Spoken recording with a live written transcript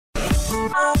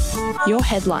Your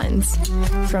headlines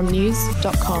from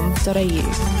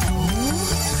news.com.au.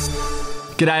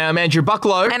 G'day, I'm Andrew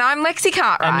Bucklow. And I'm Lexi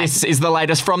Cartwright. And this is the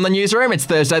latest from the newsroom. It's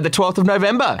Thursday, the 12th of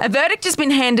November. A verdict has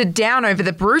been handed down over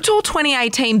the brutal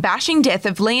 2018 bashing death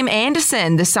of Liam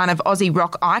Anderson, the son of Aussie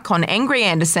rock icon Angry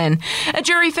Anderson. A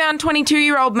jury found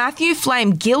 22-year-old Matthew Flame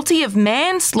guilty of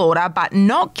manslaughter, but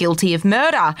not guilty of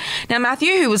murder. Now,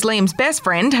 Matthew, who was Liam's best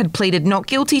friend, had pleaded not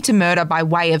guilty to murder by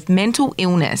way of mental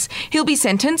illness. He'll be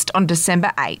sentenced on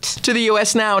December 8. To the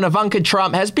US now, and Ivanka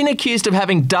Trump has been accused of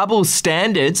having double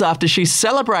standards after she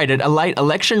celebrated a late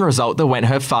election result that went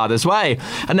her father's way.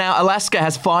 And now Alaska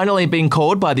has finally been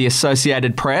called by the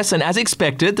Associated Press, and as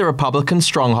expected, the Republican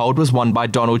stronghold was won by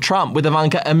Donald Trump, with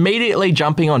Ivanka immediately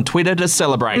jumping on Twitter to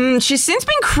celebrate. She's since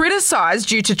been criticised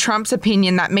due to Trump's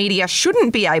opinion that media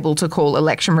shouldn't be able to call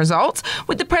election results,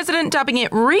 with the president dubbing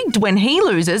it rigged when he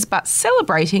loses, but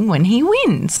celebrating when he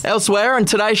wins. Elsewhere, and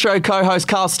Today's Show co-host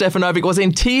Karl Stefanovic was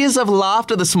in tears of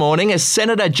laughter this morning as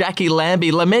Senator Jackie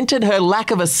Lambie lamented her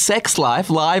lack of a sex life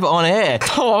live on air.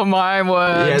 Oh, my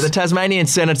word. Yeah, the Tasmanian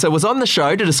senator was on the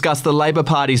show to discuss the Labor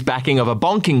Party's backing of a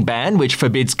bonking ban, which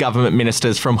forbids government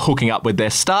ministers from hooking up with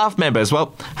their staff members.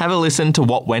 Well, have a listen to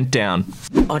what went down.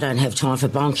 I don't have time for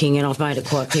bonking, and I've made it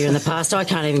quite clear in the past. I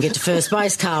can't even get to first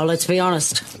base, Carl, let's be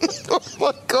honest. Oh,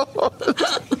 my God.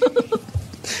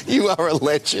 You are a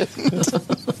legend.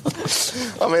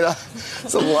 I mean,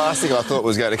 it's the last thing I thought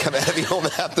was going to come out of your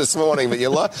mouth this morning, but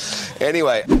you're like...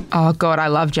 Anyway. Oh, God, I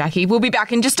love Jackie. We'll be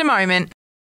back in just a moment.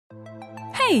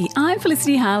 Hey, I'm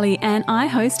Felicity Harley and I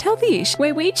host Healthyish,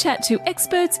 where we chat to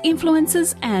experts,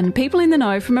 influencers and people in the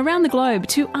know from around the globe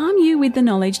to arm you with the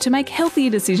knowledge to make healthier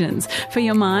decisions for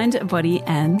your mind, body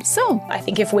and soul. I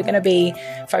think if we're going to be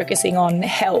focusing on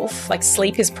health, like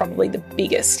sleep is probably the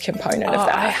biggest component of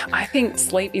that. I think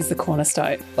sleep is the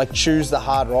cornerstone. Like choose the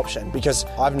harder option, because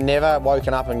I've never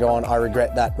woken up and gone, I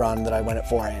regret that run that I went at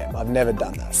 4 a.m. I've never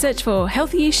done that. Search for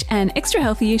Healthyish and Extra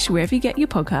Healthyish wherever you get your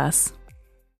podcasts.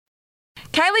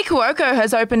 Kaley Cuoco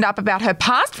has opened up about her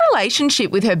past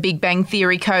relationship with her Big Bang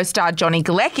Theory co-star Johnny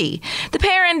Galecki. The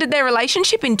pair ended their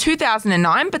relationship in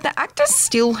 2009, but the actors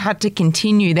still had to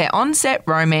continue their on-set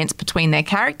romance between their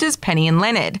characters Penny and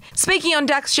Leonard. Speaking on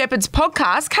Dax Shepard's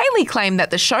podcast, Kaley claimed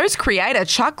that the show's creator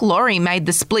Chuck Lorre made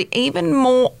the split even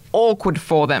more awkward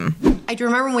for them. I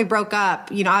remember when we broke up,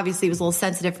 obviously it was a little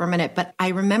sensitive for a minute, but I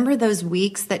remember those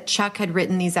weeks that Chuck had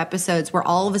written these episodes where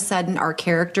all of a sudden our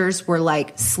characters were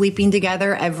like sleeping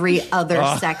together every other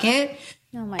second.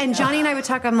 Oh my and God. Johnny and I would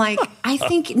talk, I'm like, I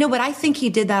think he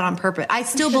did that on purpose. I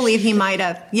still believe he might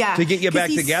have. Yeah. To get you back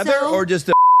together or just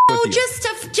to No, with you? just to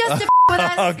with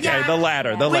us. Okay, yeah. the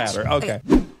latter. Okay.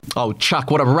 Oh, Chuck,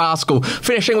 what a rascal.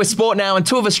 Finishing with sport now, and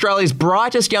two of Australia's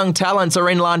brightest young talents are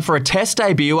in line for a test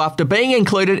debut after being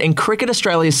included in Cricket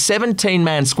Australia's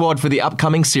 17-man squad for the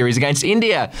upcoming series against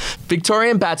India.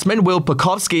 Victorian batsman Will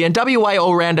Pucovski and WA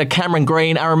all-rounder Cameron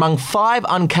Green are among 5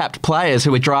 uncapped players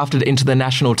who were drafted into the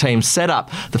national team setup.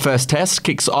 The first test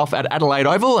kicks off at Adelaide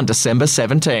Oval on December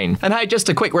 17. And hey, just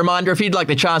a quick reminder, if you'd like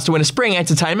the chance to win a spring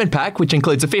entertainment pack, which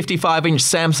includes a 55-inch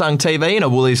Samsung TV and a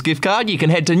Woolies gift card, you can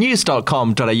head to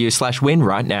news.com.au/win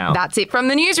right now. That's it from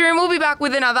the newsroom. We'll be back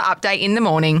with another update in the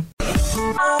morning.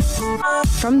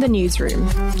 From the newsroom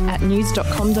at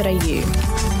news.com.au.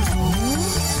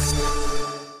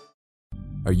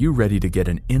 Are you ready to get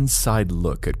an inside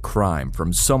look at crime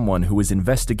from someone who has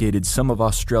investigated some of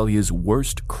Australia's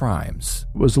worst crimes?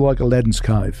 It was like Aladdin's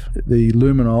Cave. The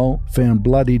luminol found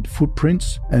bloodied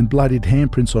footprints and bloodied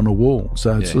handprints on a wall,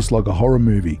 so it's just like a horror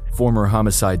movie. Former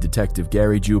homicide detective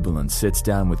Gary Jubilant sits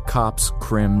down with cops,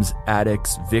 crims,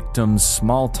 addicts, victims,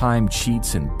 small-time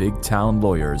cheats, and big-town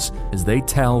lawyers as they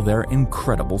tell their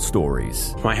incredible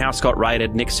stories. My house got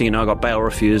raided. Next thing you know, I got bail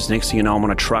refused. Next thing you know, I'm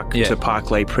on a truck to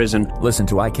Parklea Prison. Listen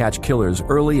to I Catch Killers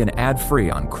early and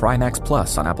ad-free on Crimex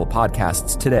Plus on Apple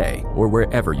Podcasts today or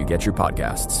wherever you get your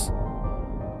podcasts.